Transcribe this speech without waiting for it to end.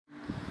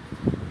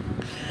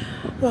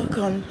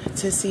Welcome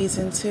to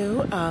season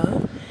 2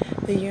 of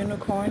the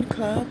Unicorn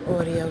Club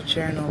Audio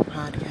Journal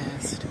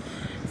Podcast.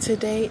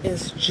 Today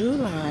is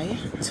July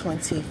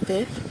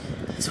 25th,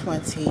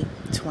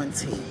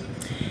 2020.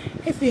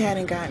 If you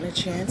hadn't gotten a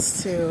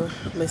chance to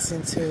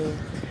listen to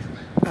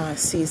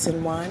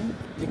season 1,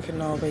 you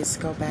can always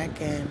go back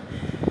and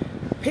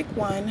pick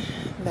one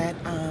that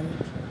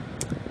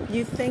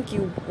you think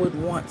you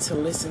would want to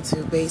listen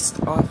to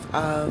based off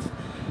of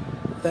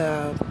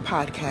the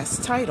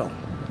podcast title.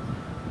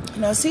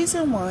 Now,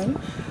 season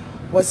 1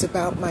 was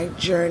about my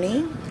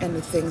journey and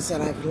the things that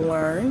I've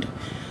learned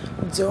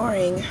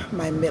during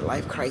my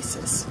midlife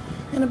crisis.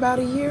 And about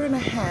a year and a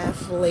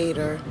half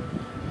later,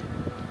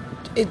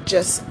 it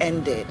just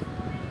ended.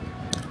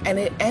 And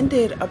it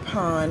ended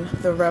upon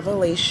the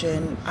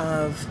revelation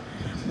of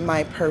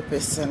my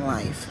purpose in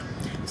life.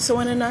 So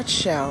in a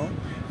nutshell,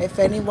 if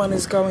anyone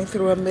is going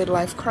through a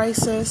midlife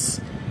crisis,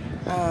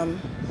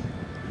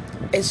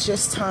 it's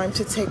just time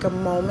to take a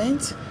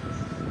moment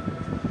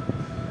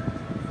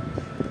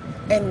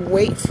and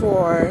wait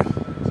for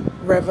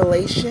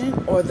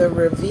revelation or the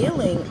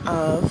revealing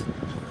of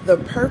the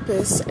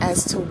purpose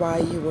as to why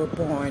you were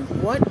born.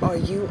 What are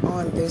you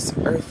on this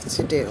earth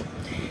to do?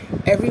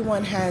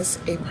 Everyone has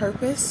a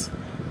purpose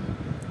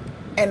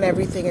and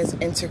everything is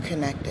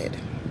interconnected.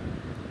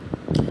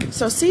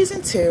 So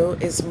season 2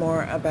 is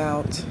more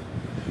about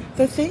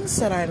the things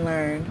that I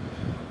learn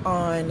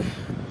on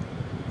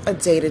a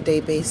day-to-day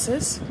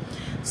basis.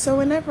 So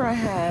whenever I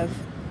have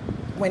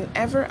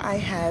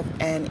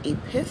an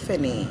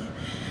epiphany,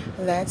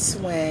 that's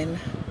when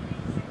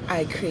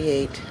I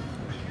create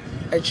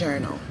a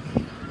journal.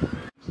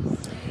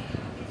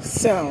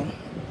 So,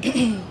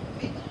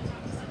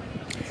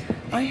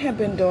 I have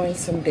been doing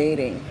some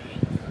dating.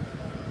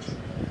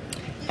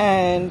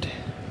 And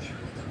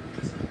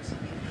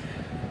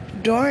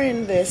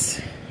during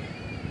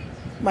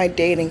my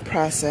dating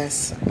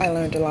process, I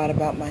learned a lot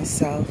about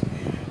myself.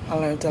 I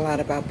learned a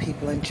lot about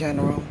people in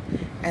general.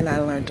 And I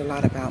learned a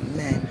lot about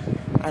men.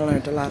 I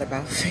learned a lot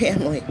about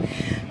family,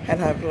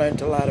 and I've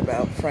learned a lot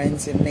about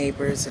friends and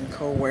neighbors and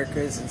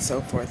co-workers and so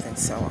forth and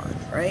so on,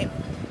 right?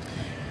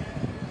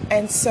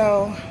 And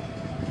so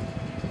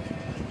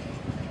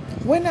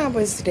when I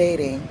was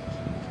dating,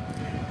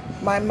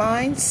 my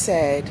mind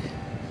said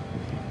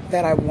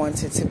that I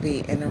wanted to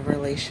be in a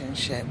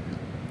relationship,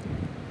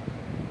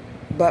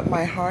 but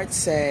my heart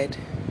said,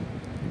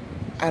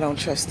 I don't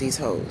trust these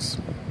hoes,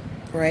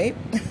 right?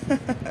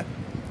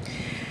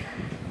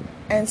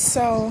 And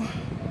so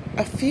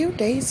a few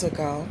days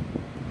ago,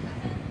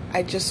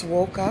 I just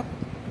woke up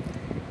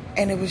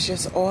and it was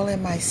just all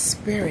in my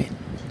spirit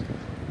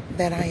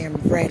that I am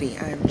ready.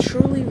 I am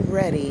truly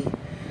ready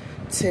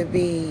to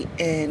be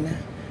in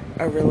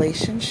a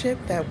relationship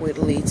that would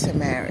lead to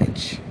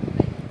marriage.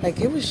 Like,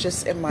 it was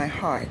just in my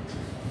heart.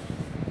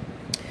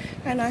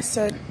 And I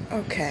said,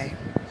 okay,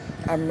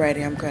 I'm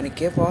ready. I'm going to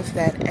give off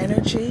that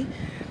energy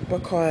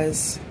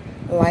because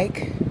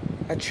like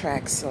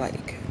attracts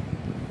like.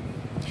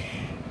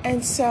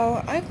 And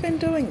so I've been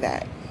doing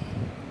that.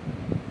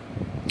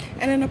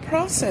 And in the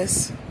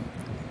process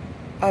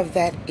of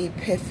that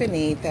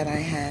epiphany that I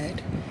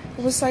had,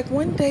 it was like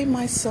one day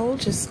my soul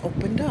just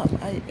opened up.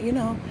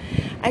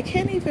 I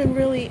can't even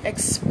really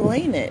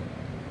explain it.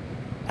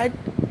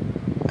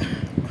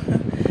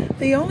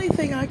 The only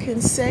thing I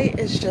can say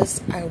is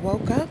just I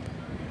woke up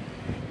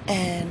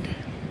and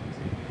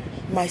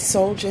my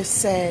soul just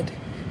said,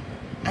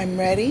 I'm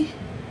ready.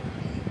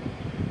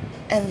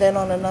 And then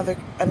on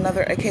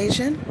another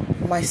occasion,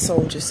 my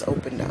soul just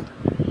opened up.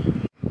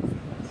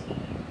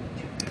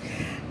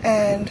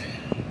 And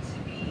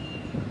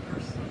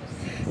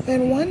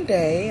then one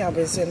day I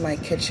was in my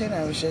kitchen.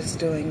 I was just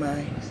doing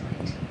my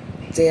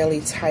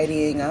daily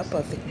tidying up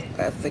of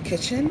the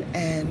kitchen,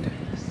 and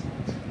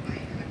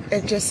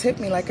it just hit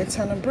me like a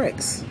ton of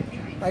bricks.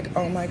 Like,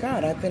 oh my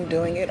God, I've been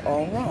doing it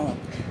all wrong.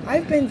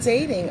 I've been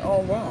dating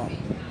all wrong.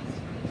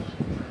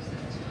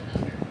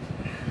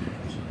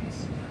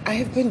 I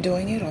have been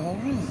doing it all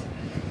wrong.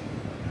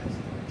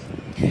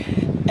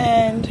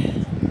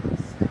 And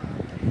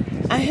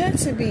I had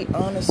to be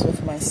honest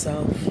with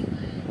myself.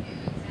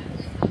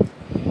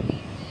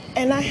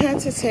 And I had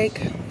to take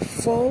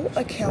full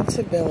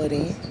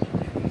accountability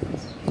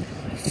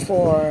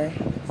for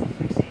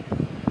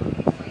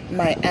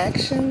my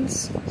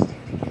actions,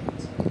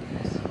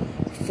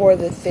 for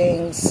the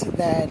things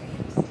that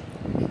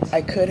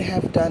I could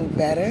have done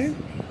better,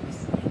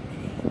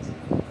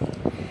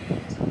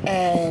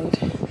 and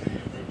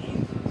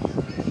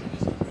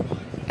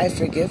I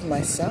forgive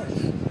myself.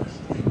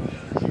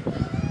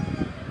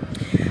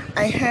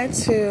 I had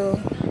to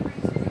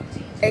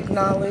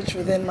acknowledge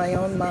within my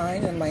own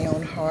mind and my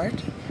own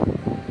heart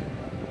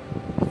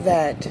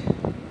that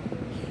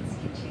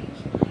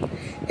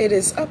it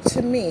is up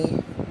to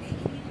me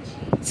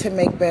to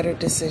make better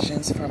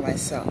decisions for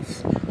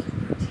myself.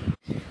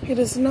 It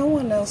is no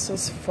one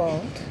else's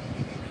fault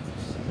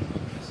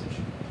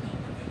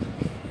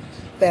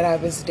that I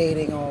was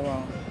dating all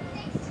wrong.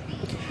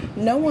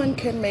 No one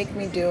can make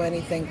me do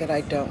anything that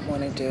I don't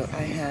want to do.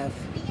 I have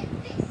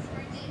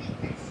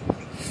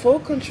full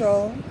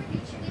control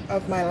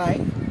of my life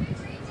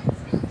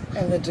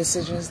and the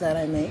decisions that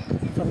I make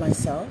for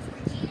myself.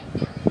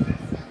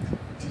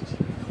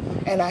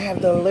 And I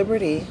have the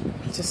liberty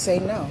to say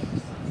no,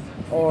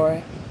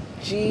 or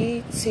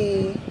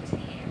GTFOH.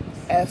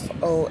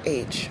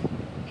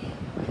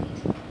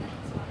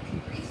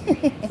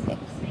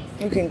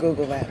 You can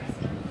Google that.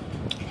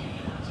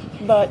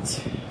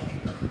 But,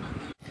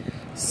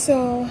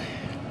 so,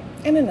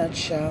 in a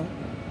nutshell,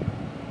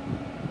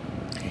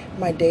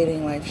 my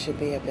dating life should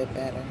be a bit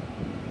better.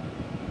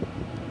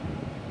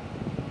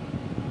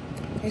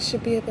 It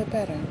should be a bit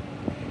better.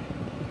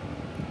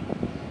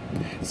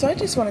 So I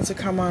just wanted to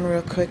come on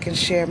real quick and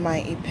share my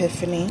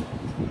epiphany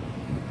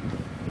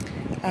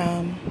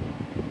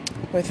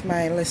with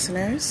my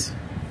listeners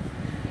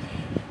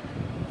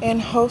in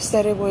hopes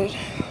that it would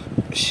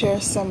share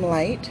some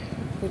light,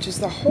 which is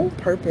the whole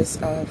purpose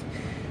of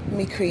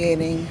me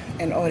creating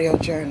an audio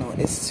journal,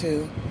 is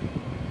to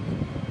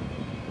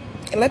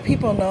let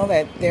people know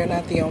that they're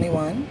not the only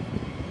one.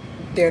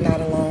 They're not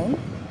alone.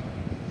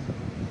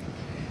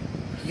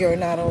 You're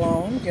not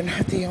alone. You're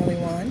not the only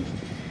one.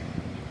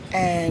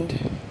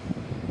 And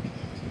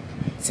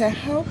to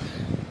help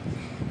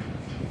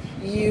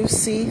you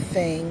see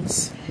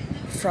things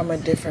from a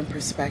different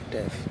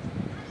perspective.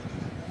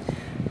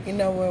 You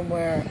know, when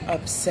we're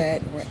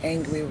upset, we're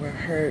angry, we're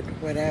hurt,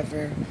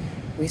 whatever,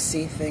 we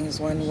see things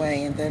one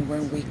way, and then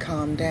when we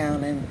calm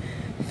down and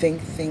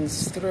think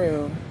things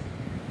through,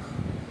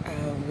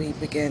 we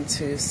begin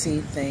to see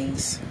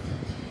things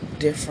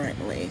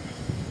differently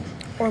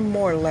or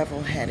more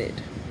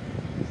level-headed.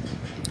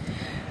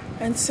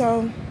 And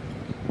so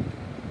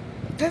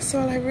that's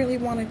all I really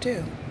want to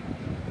do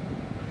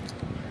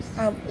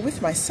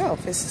with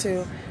myself, is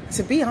to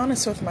be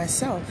honest with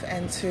myself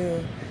and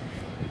to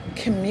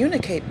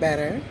communicate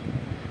better,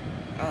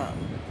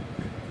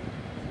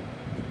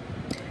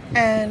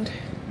 and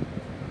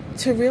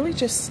to really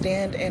just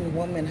stand in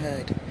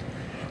womanhood.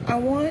 I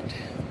want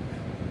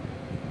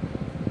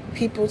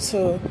people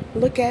to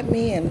look at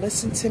me and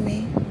listen to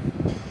me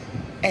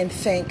and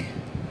think,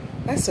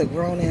 that's a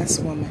grown-ass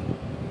woman.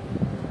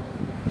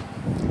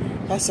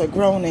 That's a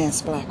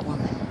grown-ass black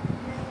woman.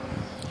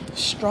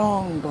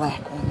 Strong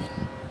black woman.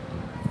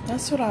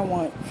 That's what I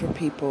want for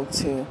people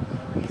to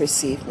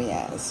perceive me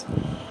as.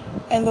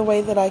 And the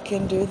way that I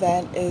can do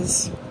that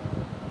is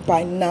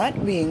by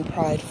not being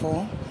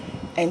prideful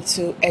and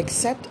to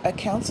accept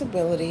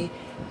accountability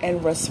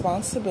and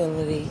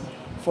responsibility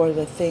for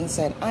the things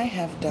that I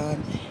have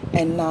done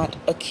and not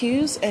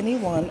accuse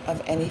anyone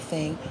of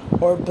anything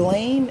or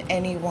blame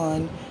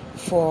anyone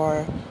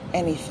for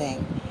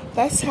anything.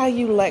 That's how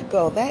you let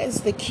go. That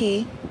is the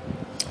key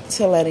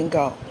to letting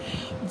go.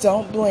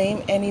 Don't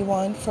blame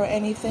anyone for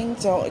anything.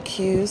 Don't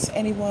accuse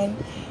anyone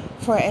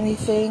for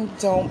anything.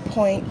 Don't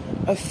point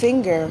a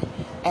finger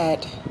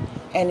at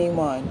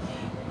anyone.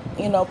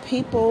 You know,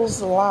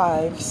 people's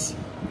lives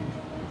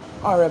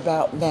are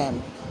about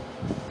them.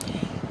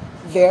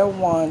 Their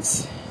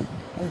wants,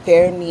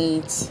 their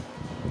needs,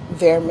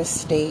 their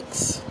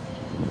mistakes,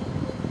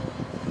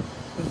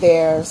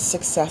 their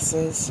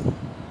successes.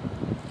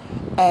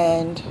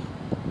 And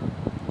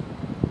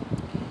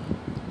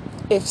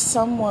if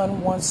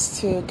someone wants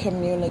to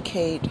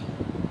communicate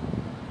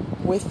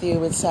with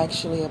you, it's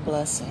actually a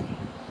blessing.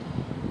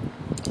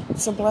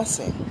 It's a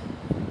blessing.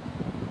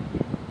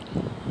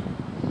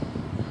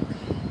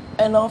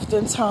 And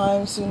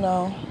oftentimes, you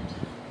know,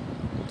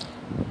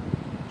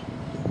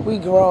 we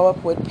grow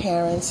up with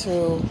parents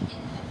who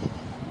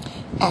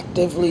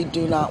actively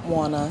do not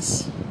want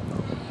us.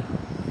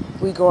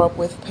 We grow up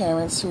with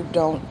parents who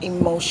don't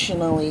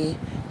emotionally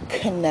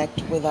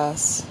connect with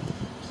us.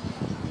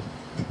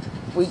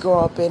 We grow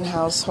up in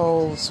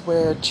households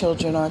where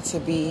children are to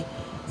be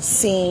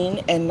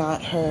seen and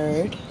not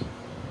heard.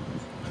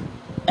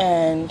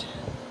 And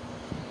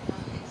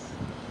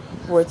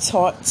we're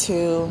taught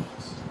to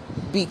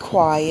be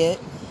quiet.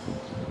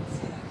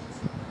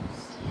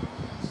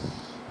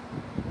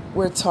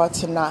 We're taught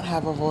to not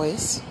have a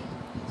voice.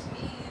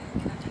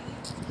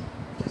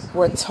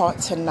 We're taught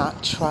to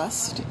not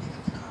trust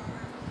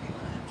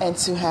and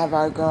to have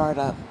our guard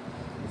up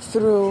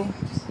through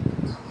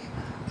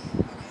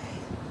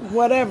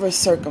whatever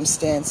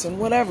circumstance and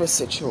whatever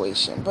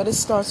situation. But it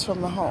starts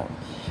from the home.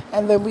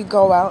 And then we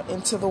go out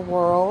into the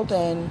world,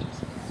 and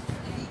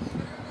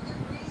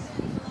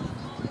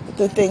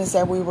the things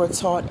that we were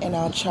taught in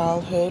our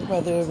childhood,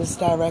 whether it was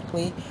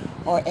directly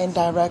or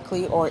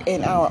indirectly or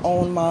in our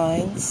own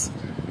minds,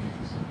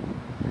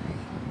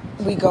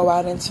 we go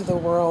out into the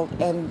world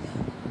and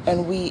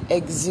we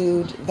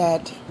exude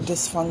that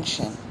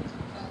dysfunction.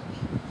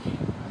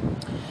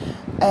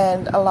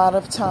 And a lot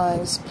of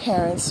times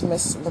parents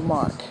miss the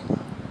mark.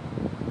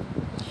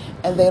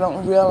 And they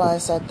don't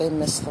realize that they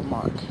miss the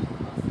mark.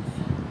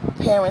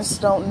 Parents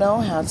don't know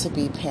how to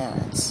be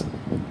parents,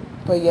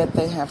 but yet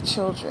they have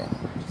children.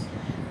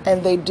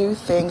 And they do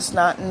things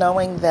not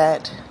knowing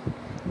that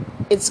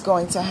it's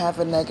going to have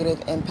a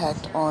negative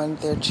impact on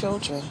their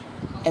children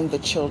and the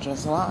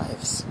children's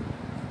lives.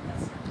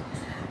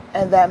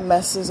 And that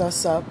messes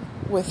us up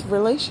with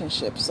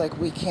relationships. Like,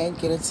 we can't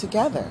get it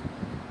together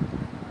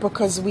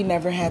because we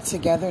never had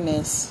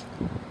togetherness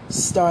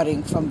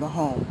starting from the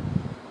home.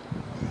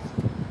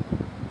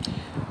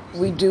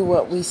 We do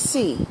what we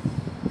see,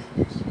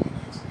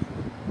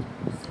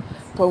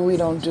 but we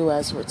don't do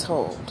as we're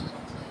told.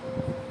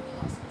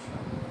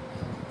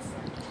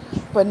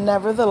 But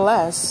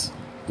nevertheless,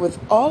 with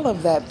all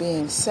of that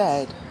being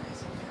said,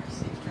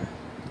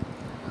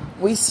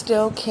 we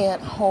still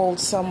can't hold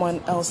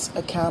someone else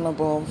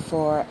accountable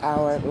for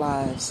our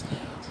lives.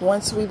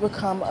 Once we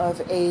become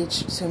of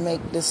age to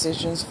make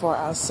decisions for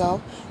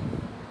ourselves,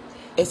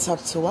 it's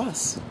up to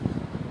us.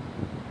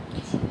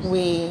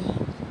 We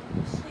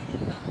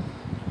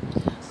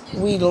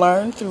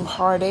learn through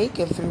heartache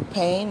and through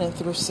pain and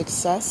through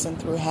success and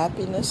through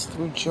happiness,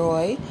 through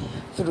joy,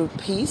 through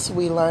peace.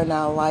 We learn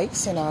our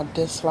likes and our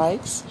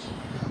dislikes.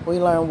 We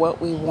learn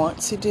what we want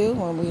to do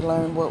and we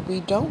learn what we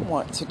don't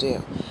want to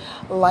do.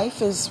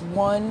 Life is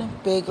one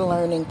big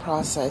learning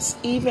process.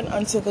 Even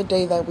until the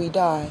day that we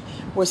die,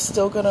 we're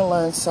still going to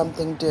learn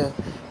something new.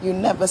 You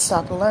never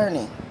stop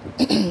learning.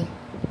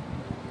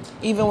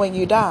 Even when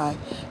you die,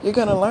 you're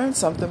going to learn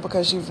something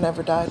because you've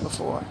never died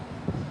before,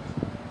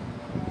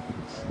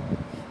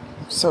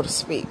 so to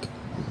speak.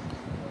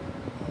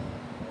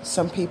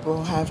 Some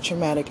people have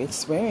traumatic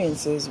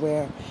experiences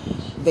where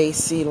they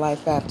see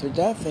life after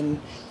death and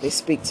they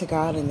speak to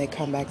God and they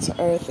come back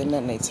to earth and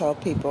then they tell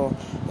people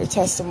their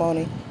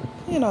testimony.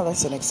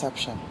 That's an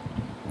exception.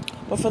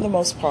 But for the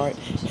most part,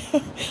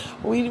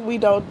 we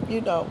don't, we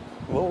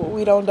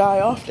don't die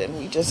often.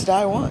 We just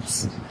die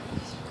once.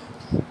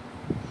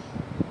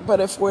 But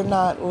if we're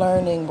not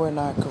learning, we're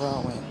not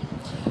growing.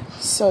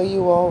 So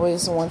you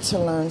always want to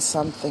learn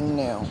something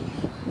new.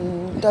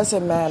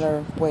 Doesn't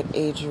matter what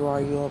age you are,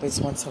 you always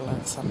want to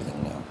learn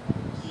something new.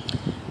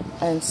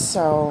 And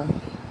so,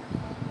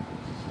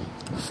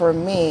 for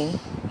me,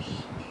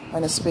 I'm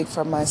going to speak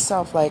for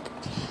myself, like,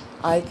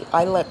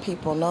 I let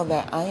people know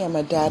that I am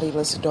a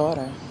daddyless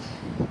daughter.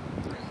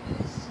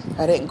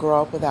 I didn't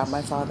grow up without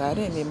my father. I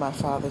didn't meet my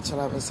father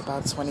till I was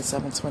about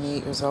 27,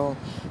 28 years old,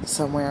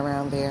 somewhere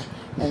around there.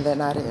 And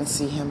then I didn't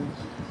see him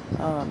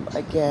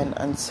again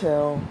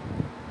until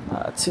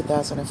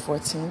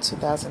 2014,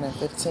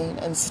 2015.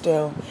 And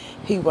still,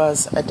 he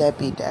was a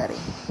deadbeat daddy.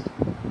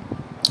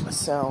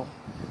 So,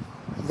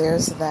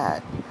 there's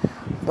that.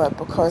 But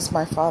because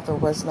my father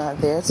was not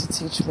there to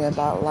teach me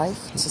about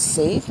life, to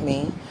save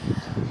me,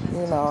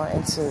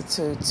 and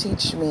to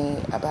teach me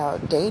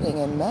about dating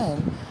and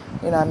men,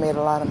 I made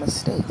a lot of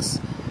mistakes.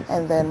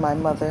 And then my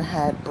mother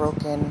had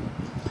broken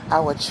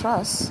our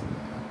trust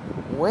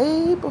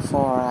way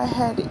before I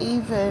had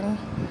even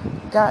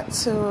got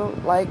to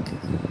like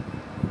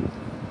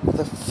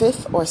the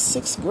 5th or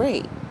 6th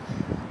grade.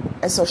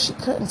 And so she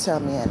couldn't tell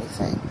me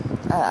anything.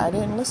 I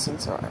didn't listen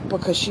to her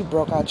because she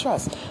broke our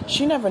trust.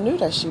 She never knew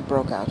that she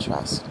broke our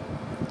trust,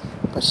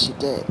 but she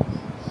did.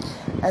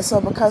 And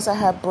so because I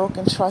had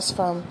broken trust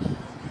from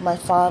my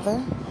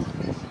father,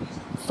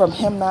 from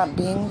him not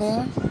being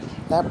there,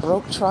 that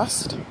broke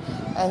trust.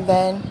 And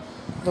then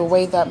the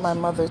way that my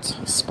mother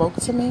spoke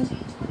to me,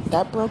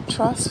 that broke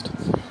trust.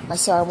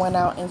 So I went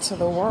out into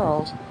the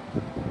world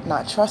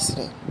not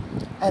trusting.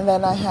 And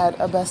then I had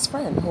a best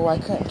friend who I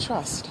couldn't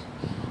trust.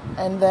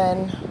 And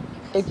then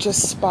it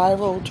just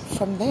spiraled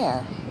from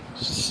there.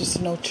 It's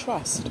just no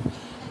trust.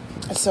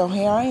 And so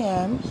here I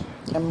am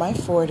in my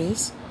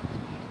 40s,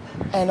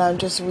 and I'm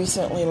just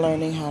recently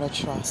learning how to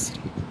trust.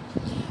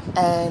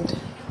 And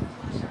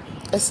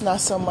it's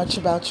not so much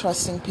about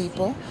trusting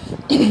people.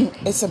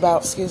 It's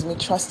about,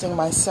 trusting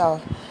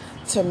myself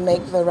to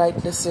make the right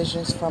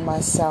decisions for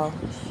myself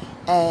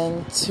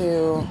and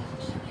to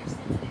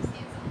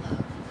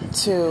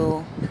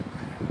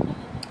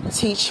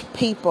teach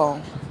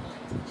people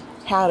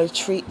how to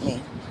treat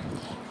me.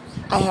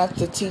 I have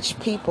to teach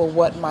people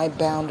what my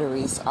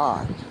boundaries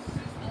are.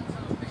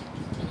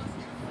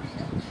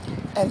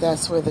 And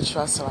that's where the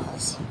trust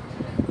lies.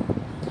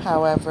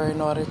 However, in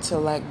order to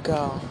let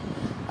go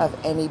of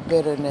any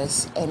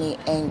bitterness, any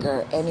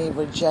anger, any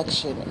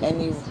rejection,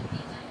 any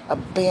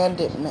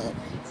abandonment,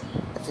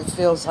 if it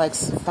feels like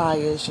fire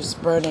is just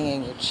burning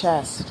in your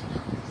chest,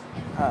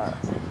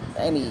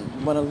 and you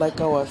want to let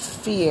go of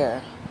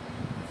fear,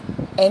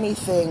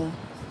 anything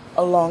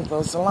along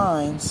those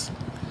lines,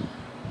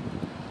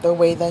 the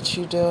way that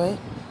you do it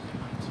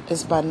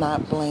is by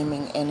not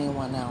blaming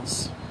anyone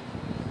else.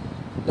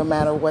 No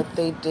matter what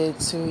they did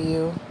to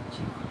you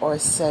or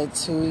said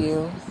to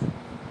you,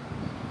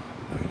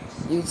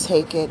 you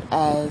take it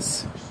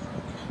as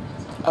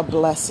a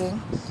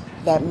blessing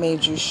that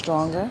made you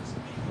stronger.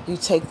 You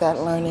take that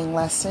learning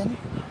lesson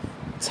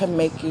to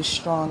make you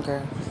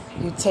stronger.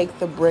 You take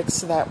the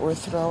bricks that were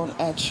thrown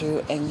at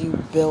you and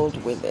you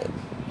build with it.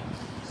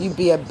 You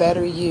be a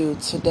better you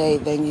today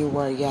than you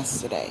were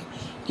yesterday.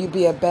 You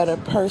be a better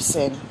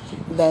person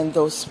than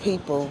those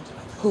people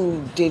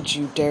who did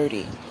you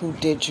dirty, who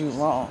did you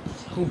wrong,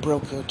 who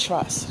broke your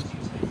trust.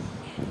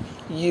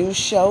 You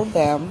show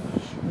them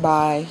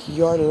by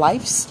your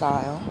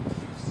lifestyle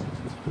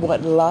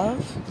what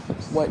love,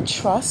 what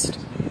trust,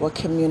 what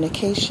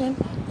communication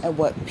and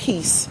what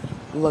peace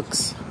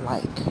looks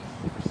like.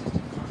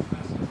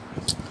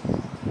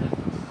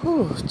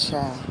 Whew,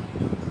 child.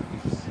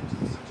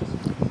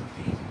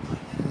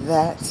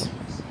 That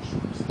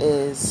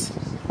is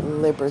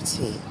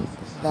liberty.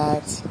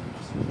 That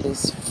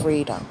is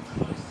freedom.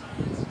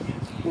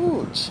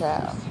 Ooh,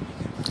 child.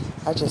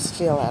 I just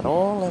feel that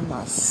all in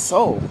my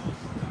soul.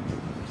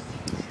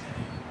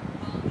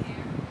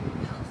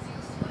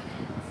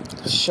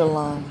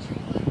 Shalom.